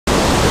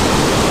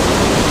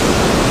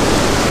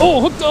Oh,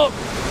 hooked up.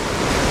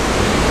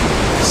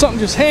 Something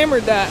just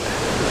hammered that.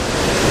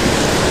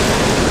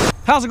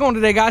 How's it going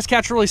today, guys?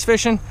 Catch Release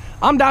Fishing.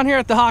 I'm down here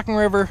at the Hocking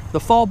River. The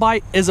fall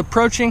bite is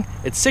approaching.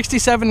 It's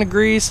 67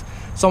 degrees.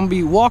 So I'm gonna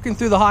be walking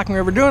through the Hocking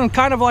River, doing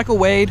kind of like a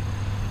wade.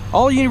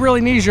 All you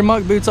really need is your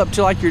muck boots up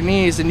to like your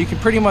knees, and you can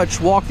pretty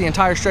much walk the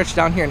entire stretch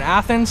down here in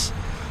Athens.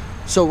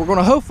 So we're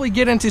gonna hopefully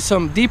get into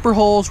some deeper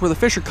holes where the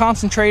fish are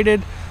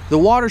concentrated, the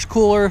water's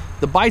cooler,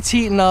 the bite's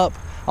heating up.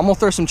 I'm gonna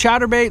throw some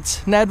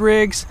chatterbaits, Ned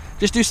rigs,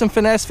 just do some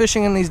finesse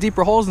fishing in these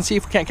deeper holes and see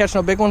if we can't catch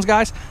no big ones,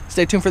 guys.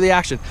 Stay tuned for the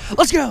action.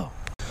 Let's go.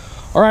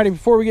 Alrighty,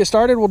 before we get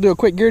started, we'll do a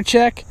quick gear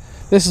check.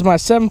 This is my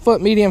 7-foot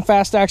medium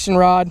fast action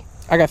rod.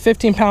 I got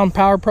 15-pound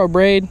Power Pro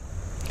braid,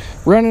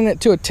 running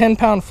it to a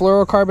 10-pound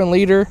fluorocarbon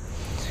leader.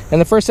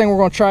 And the first thing we're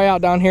going to try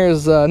out down here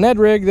is a Ned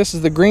rig. This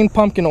is the green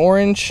pumpkin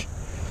orange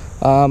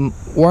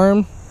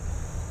worm,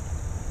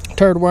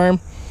 turd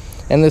worm,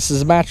 and this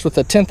is matched with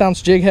a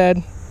 10th-ounce jig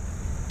head.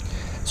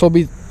 So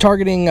we'll be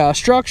targeting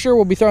structure.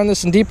 We'll be throwing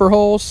this in deeper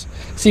holes,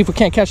 see if we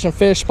can't catch some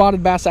fish.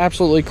 Spotted bass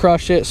absolutely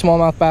crush it,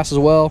 smallmouth bass as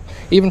well,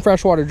 even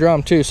freshwater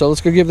drum too. So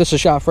let's go give this a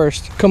shot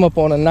first. Come up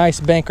on a nice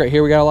bank right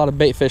here. We got a lot of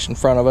bait fish in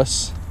front of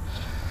us,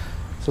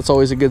 so it's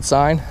always a good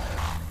sign.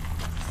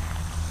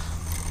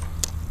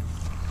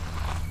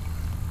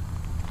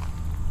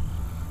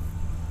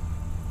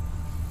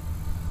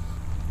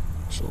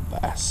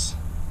 Little bass.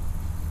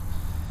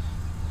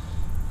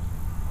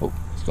 Oh,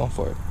 he's going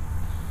for it.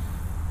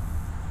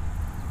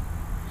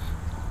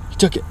 He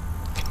took it.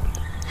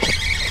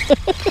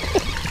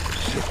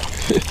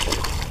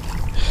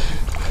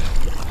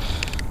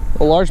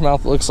 A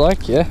largemouth, looks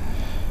like, yeah.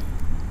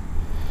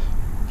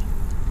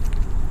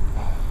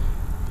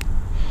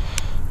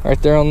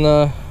 Right there on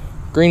the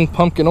green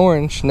pumpkin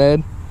orange,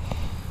 Ned.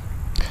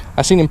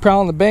 I seen him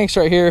prowling the banks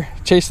right here,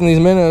 chasing these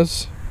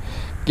minnows,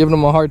 giving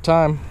them a hard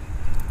time.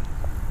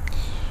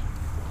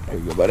 There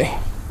you go, buddy.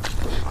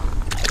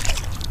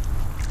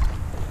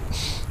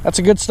 That's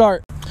a good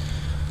start.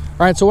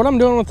 All right, so what I'm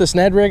doing with this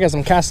Ned rig as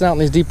I'm casting out in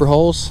these deeper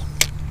holes,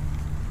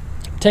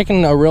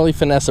 taking a really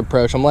finesse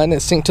approach. I'm letting it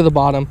sink to the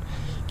bottom,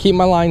 keep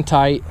my line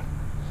tight.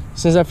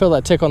 As soon as I feel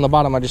that tick on the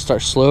bottom, I just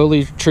start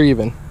slowly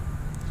retrieving.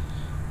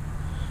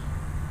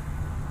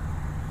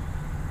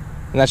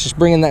 And that's just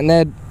bringing that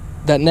Ned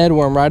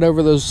worm right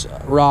over those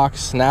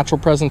rocks. Natural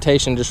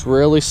presentation, just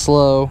really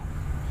slow.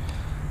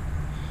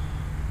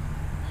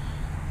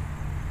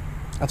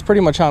 That's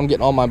pretty much how I'm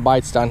getting all my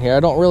bites down here. I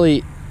don't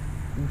really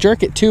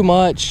jerk it too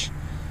much.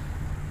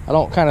 I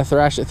don't kind of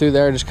thrash it through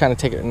there. Just kind of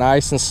take it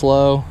nice and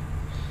slow.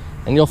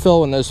 And you'll feel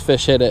when those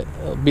fish hit it.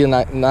 It'll be a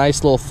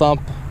nice little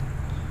thump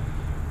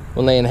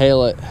when they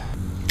inhale it.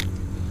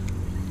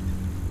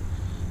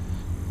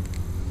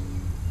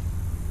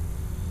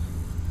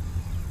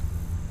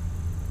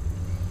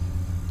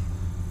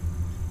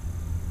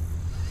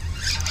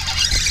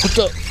 What's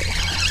up?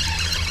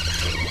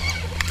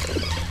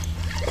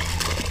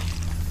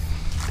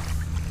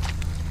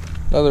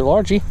 Another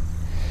largie.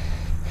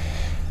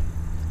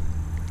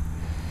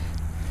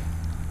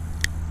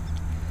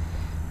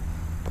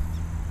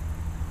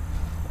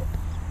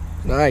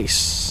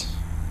 Nice.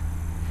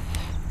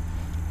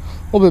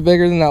 A little bit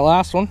bigger than that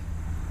last one.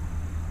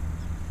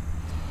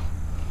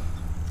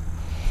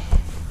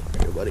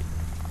 Here, buddy.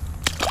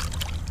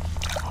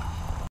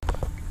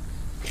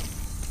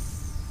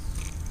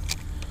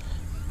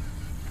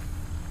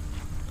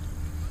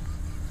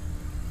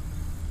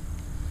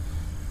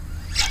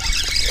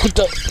 Hooked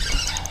up.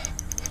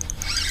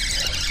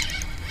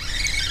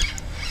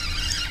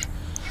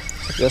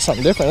 Got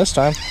something different this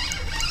time.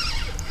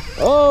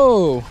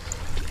 Oh!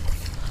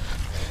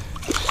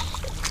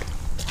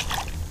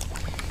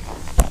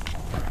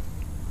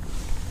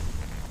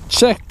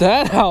 Check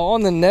that out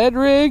on the Ned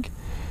rig.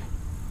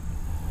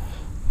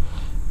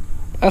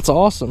 That's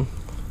awesome.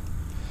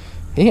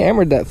 He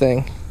hammered that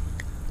thing.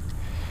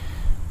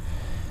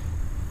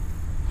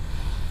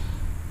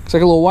 Looks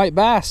like a little white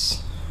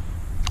bass.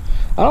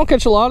 I don't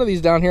catch a lot of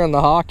these down here on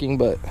the Hocking,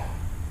 but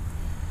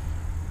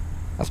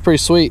that's pretty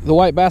sweet. The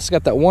white bass has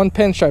got that one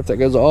pinstripe that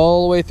goes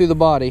all the way through the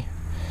body,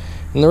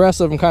 and the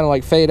rest of them kind of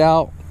like fade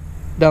out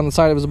down the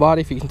side of his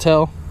body, if you can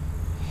tell.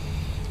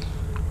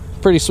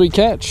 Pretty sweet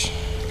catch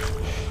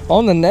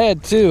on the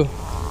Ned too.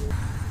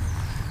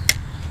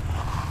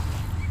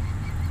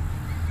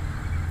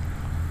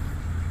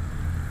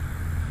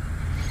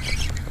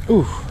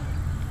 Ooh.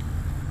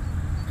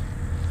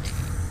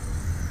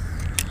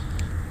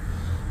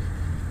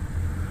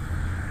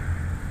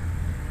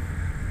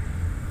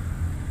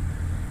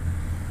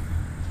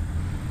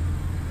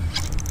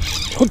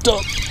 Hooked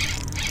up.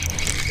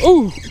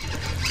 Ooh.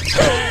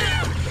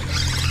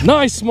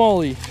 Nice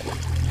smallie.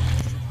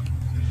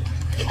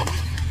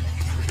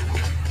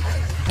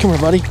 Come here,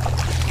 buddy.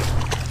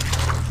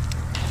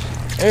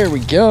 There we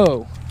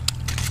go.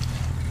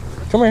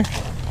 Come here.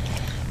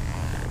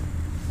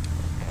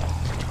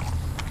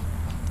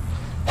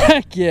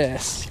 Heck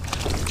yes.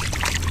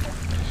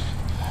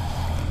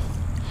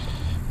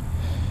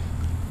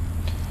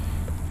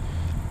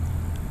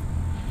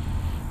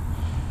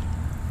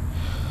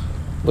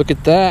 Look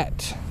at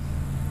that.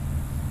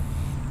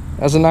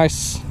 That's a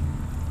nice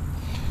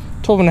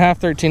 12 and a half,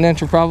 13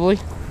 incher probably.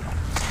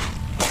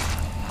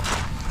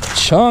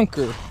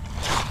 Chunker.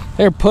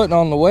 They're putting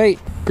on the weight.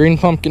 Green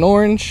pumpkin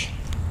orange.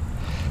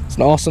 It's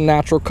an awesome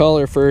natural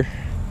color for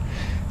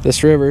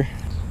this river.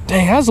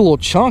 Dang, that's a little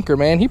chunker,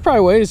 man. He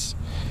probably weighs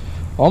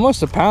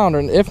almost a pound, or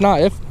if not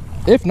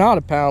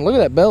a pound. Look at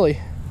that belly.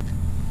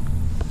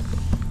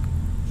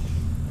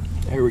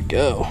 There we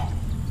go.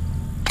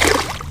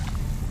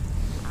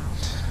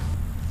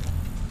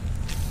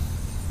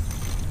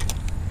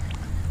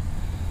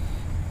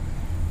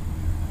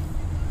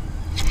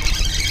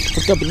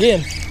 Hooked up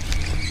again.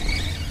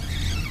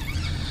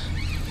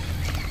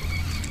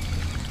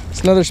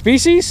 It's another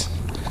species.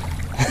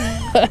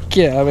 Heck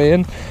yeah,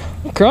 man.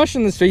 I'm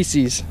crushing the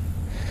species.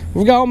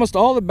 We've got almost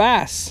all the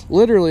bass,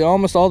 literally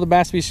almost all the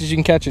bass species you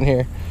can catch in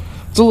here.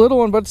 It's a little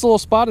one, but it's a little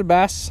spotted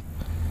bass.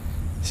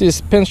 See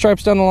this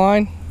pinstripes down the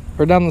line,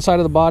 or down the side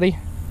of the body.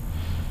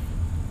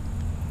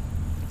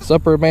 This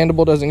upper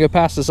mandible doesn't go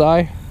past his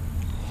eye.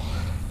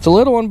 It's a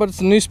little one, but it's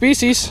a new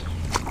species.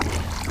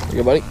 Here you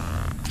go, buddy.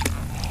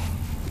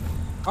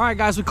 All right,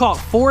 guys, we caught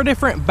 4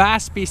 different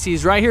bass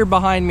species right here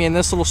behind me in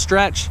this little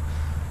stretch.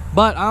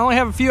 But I only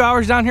have a few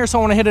hours down here, so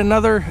I want to hit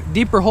another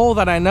deeper hole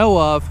that I know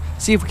of.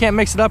 See if we can't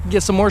mix it up and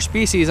get some more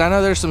species. I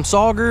know there's some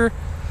sauger,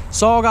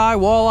 saugeye,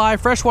 walleye,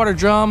 freshwater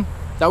drum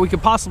that we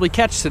could possibly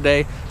catch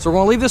today. So we're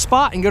going to leave this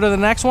spot and go to the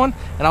next one,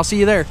 and I'll see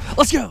you there.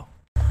 Let's go.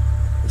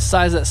 The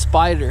size of that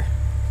spider.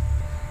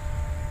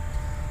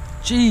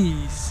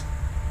 Jeez.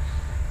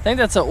 I think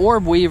that's an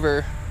orb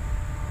weaver.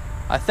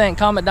 I think.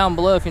 Comment down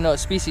below if you know what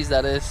species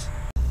that is.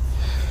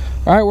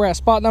 All right, we're at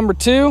spot number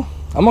 2.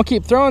 I'm going to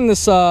keep throwing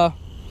this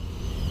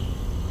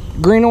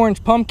green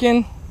orange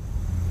pumpkin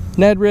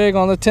Ned rig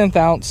on the 10th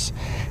ounce.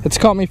 It's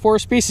caught me 4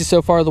 species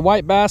so far: the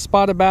white bass,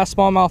 spotted bass,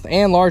 smallmouth,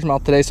 and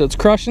largemouth today, so it's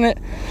crushing it.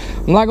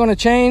 I'm not going to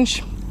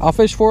change. I'll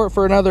fish for it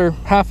for another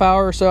half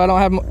hour or so. I don't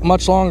have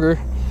much longer.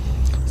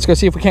 Let's go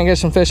see if we can't get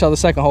some fish out of the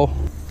second hole.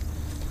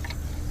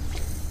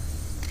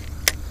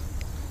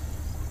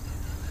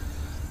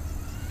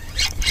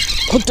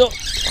 Hooked up.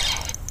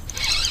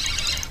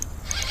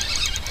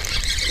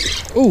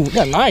 Ooh,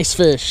 got a nice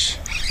fish.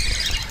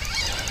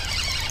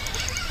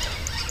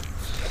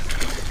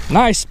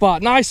 Nice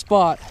spot, nice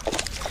spot.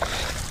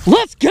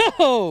 Let's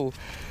go.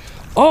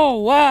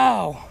 Oh,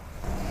 wow.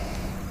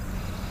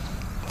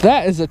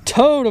 That is a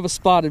toad of a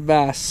spotted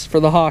bass for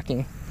the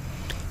Hocking.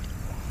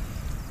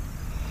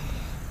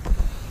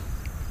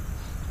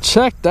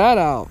 Check that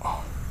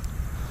out.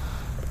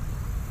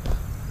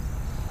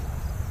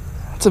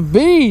 It's a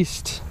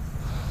beast.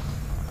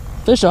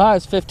 Fish high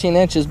is 15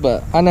 inches,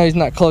 but I know he's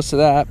not close to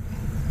that.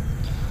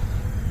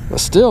 But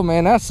still,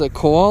 man, that's a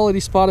quality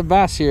spotted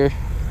bass here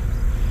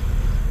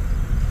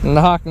in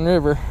the Hocking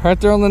River,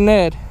 right there on the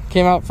Ned.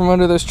 Came out from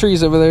under those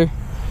trees over there.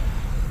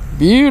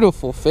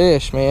 Beautiful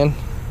fish, man.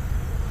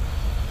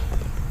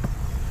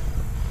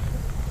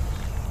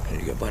 There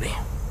you go, buddy.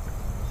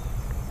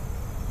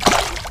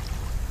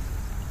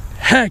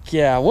 Heck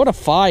yeah, what a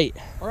fight.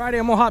 Alrighty,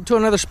 I'm gonna hop to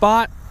another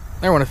spot.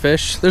 I want to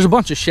fish. There's a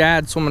bunch of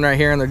shad swimming right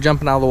here, and they're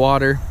jumping out of the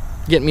water,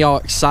 getting me all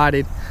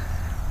excited.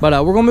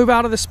 But we're gonna move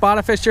out of this spot.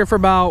 I fished here for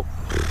about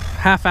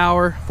half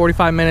hour,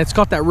 45 minutes.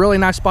 Caught that really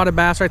nice spotted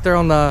bass right there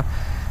on the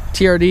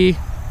TRD.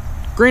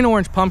 Green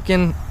orange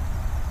pumpkin,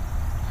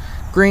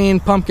 green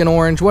pumpkin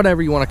orange,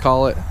 whatever you want to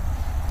call it.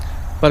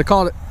 But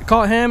I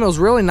caught him. It was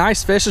a really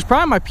nice fish. It's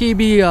probably my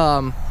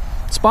PB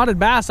spotted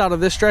bass out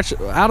of this stretch,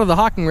 out of the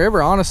Hocking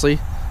River, honestly.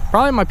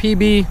 Probably my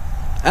PB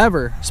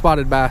ever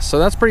spotted bass. So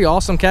that's a pretty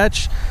awesome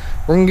catch.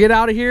 We're gonna get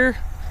out of here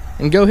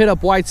and go hit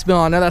up White's Mill.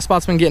 I know that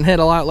spot's been getting hit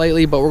a lot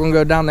lately, but we're gonna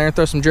go down there and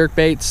throw some jerk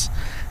baits,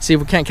 see if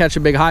we can't catch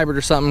a big hybrid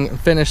or something, and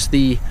finish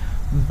the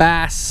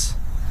bass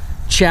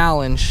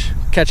challenge.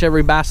 Catch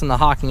every bass in the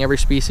Hocking, every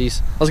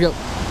species. Let's go.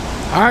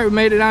 All right, we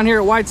made it down here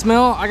at White's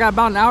Mill. I got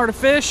about an hour to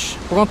fish.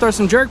 We're gonna throw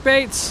some jerk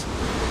baits,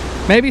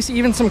 maybe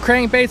even some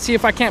crankbaits, see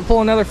if I can't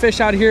pull another fish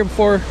out of here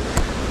before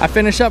I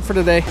finish up for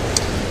today.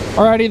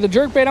 Alrighty, the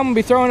jerk bait I'm gonna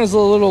be throwing is a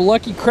little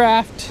Lucky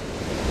Craft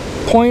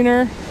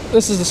pointer.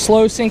 This is a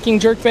slow sinking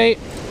jerk bait.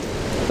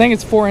 I think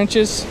it's 4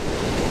 inches.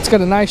 It's got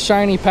a nice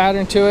shiny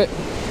pattern to it.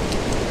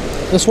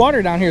 This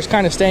water down here is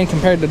kind of stained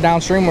compared to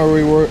downstream where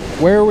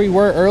we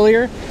were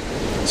earlier.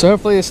 So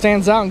hopefully it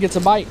stands out and gets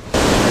a bite.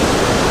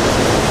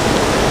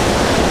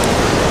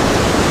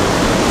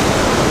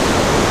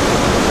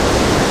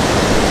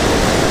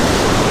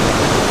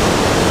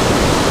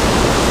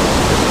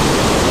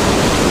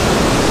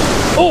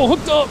 Oh,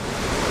 hooked up.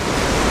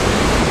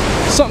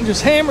 Something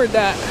just hammered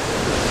that.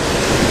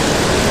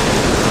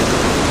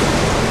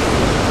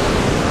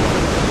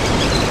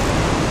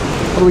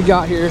 What do we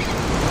got here?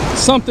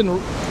 Something.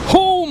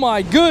 Oh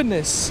my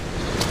goodness.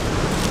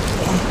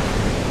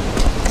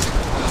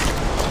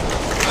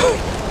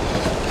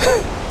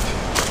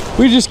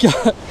 We just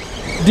got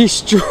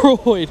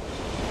destroyed.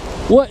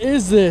 What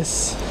is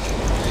this?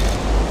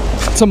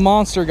 It's a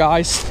monster,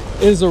 guys.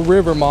 It is a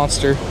river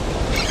monster.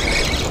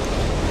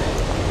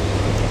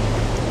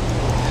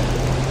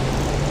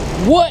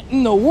 What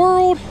in the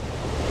world?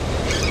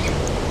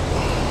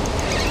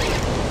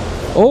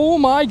 Oh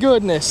my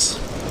goodness.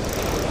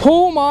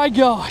 Oh my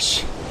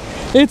gosh.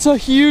 It's a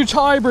huge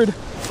hybrid.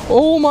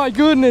 Oh my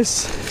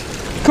goodness.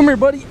 Come here,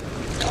 buddy.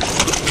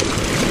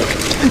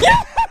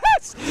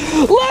 Yes!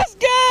 Let's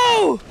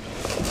go!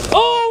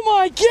 Oh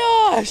my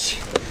gosh!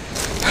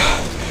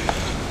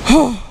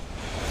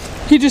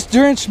 He just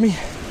drenched me.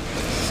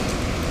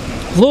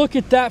 Look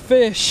at that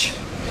fish.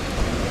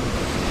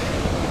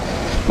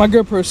 My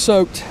GoPro's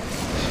soaked.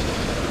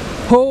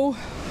 Oh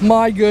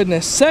my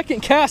goodness.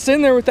 Second cast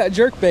in there with that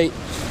jerkbait.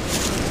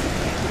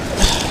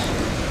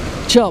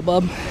 Chill,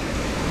 bub.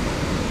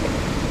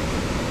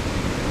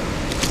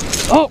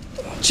 Oh,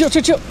 chill,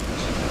 chill, chill.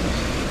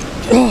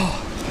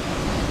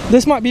 Oh,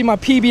 this might be my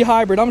PB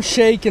hybrid. I'm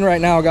shaking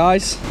right now,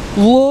 guys.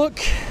 Look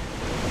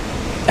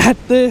at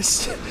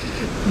this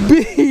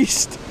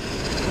beast.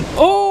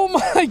 Oh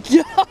my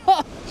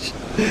gosh.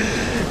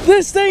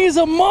 This thing is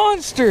a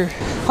monster.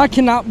 I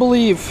cannot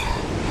believe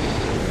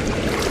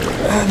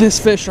this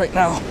fish right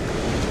now.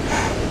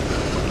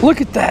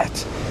 Look at that.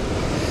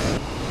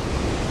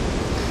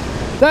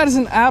 That is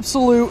an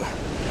absolute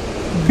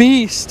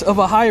beast of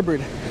a hybrid.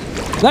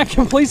 That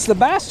completes the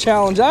bass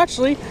challenge,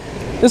 actually.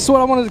 This is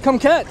what I wanted to come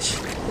catch.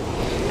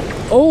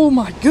 Oh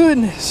my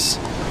goodness.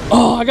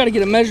 Oh, I gotta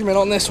get a measurement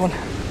on this one.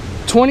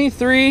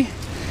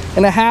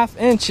 23.5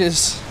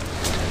 inches.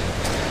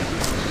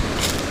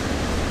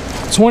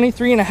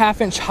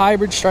 23.5 inch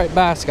hybrid striped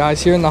bass,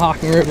 guys, here in the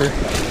Hocking River.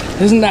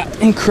 Isn't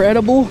that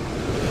incredible?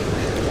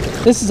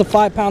 This is a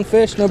 5-pound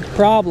fish, no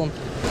problem.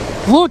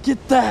 Look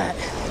at that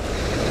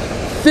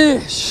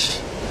fish.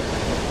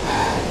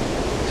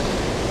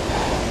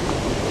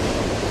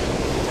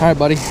 All right,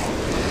 buddy.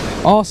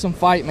 Awesome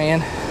fight, man.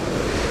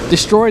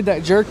 Destroyed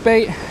that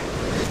jerkbait.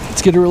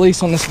 Let's get a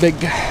release on this big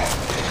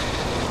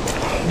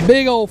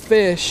old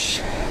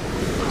fish.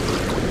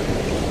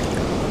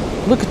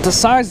 Look at the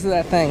size of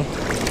that thing.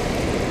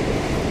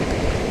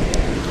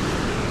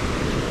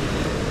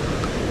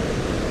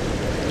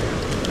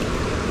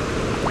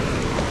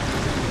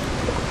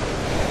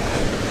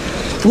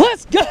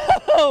 Let's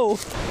go!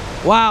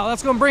 Wow,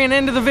 that's gonna bring an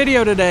end to the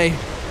video today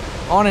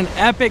on an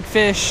epic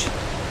fish.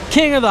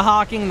 King of the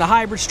Hocking, the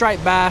hybrid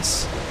striped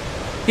bass.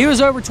 He was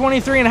over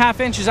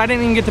 23.5 inches. I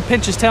didn't even get to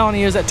pinch his tail and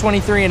he was at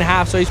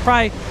 23.5, so he's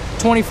probably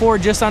 24,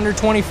 just under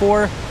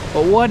 24.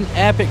 But what an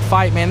epic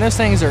fight, man. Those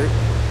things are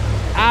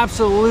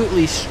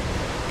absolutely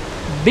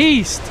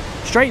beast,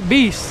 straight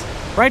beast.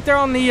 Right there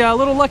on the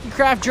little Lucky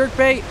Craft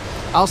jerkbait,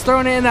 I was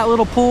throwing it in that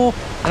little pool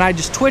and I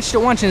just twitched it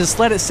once and just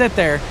let it sit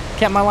there.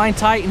 Kept my line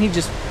tight and he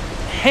just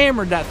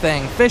hammered that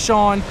thing. Fish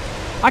on.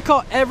 I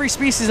caught every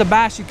species of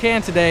bass you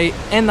can today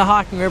in the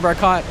Hocking River. I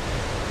caught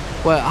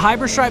what,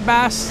 hybrid striped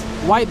bass,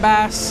 white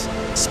bass,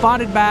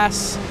 spotted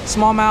bass,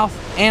 smallmouth,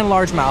 and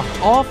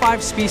largemouth. All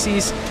 5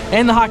 species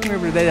in the Hocking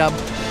River today.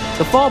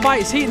 The fall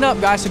bite is heating up,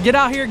 guys, so get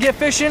out here, get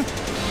fishing.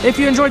 If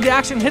you enjoyed the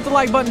action, hit the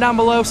like button down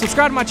below.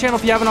 Subscribe to my channel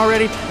if you haven't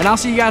already, and I'll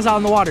see you guys out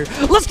in the water.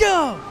 Let's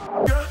go!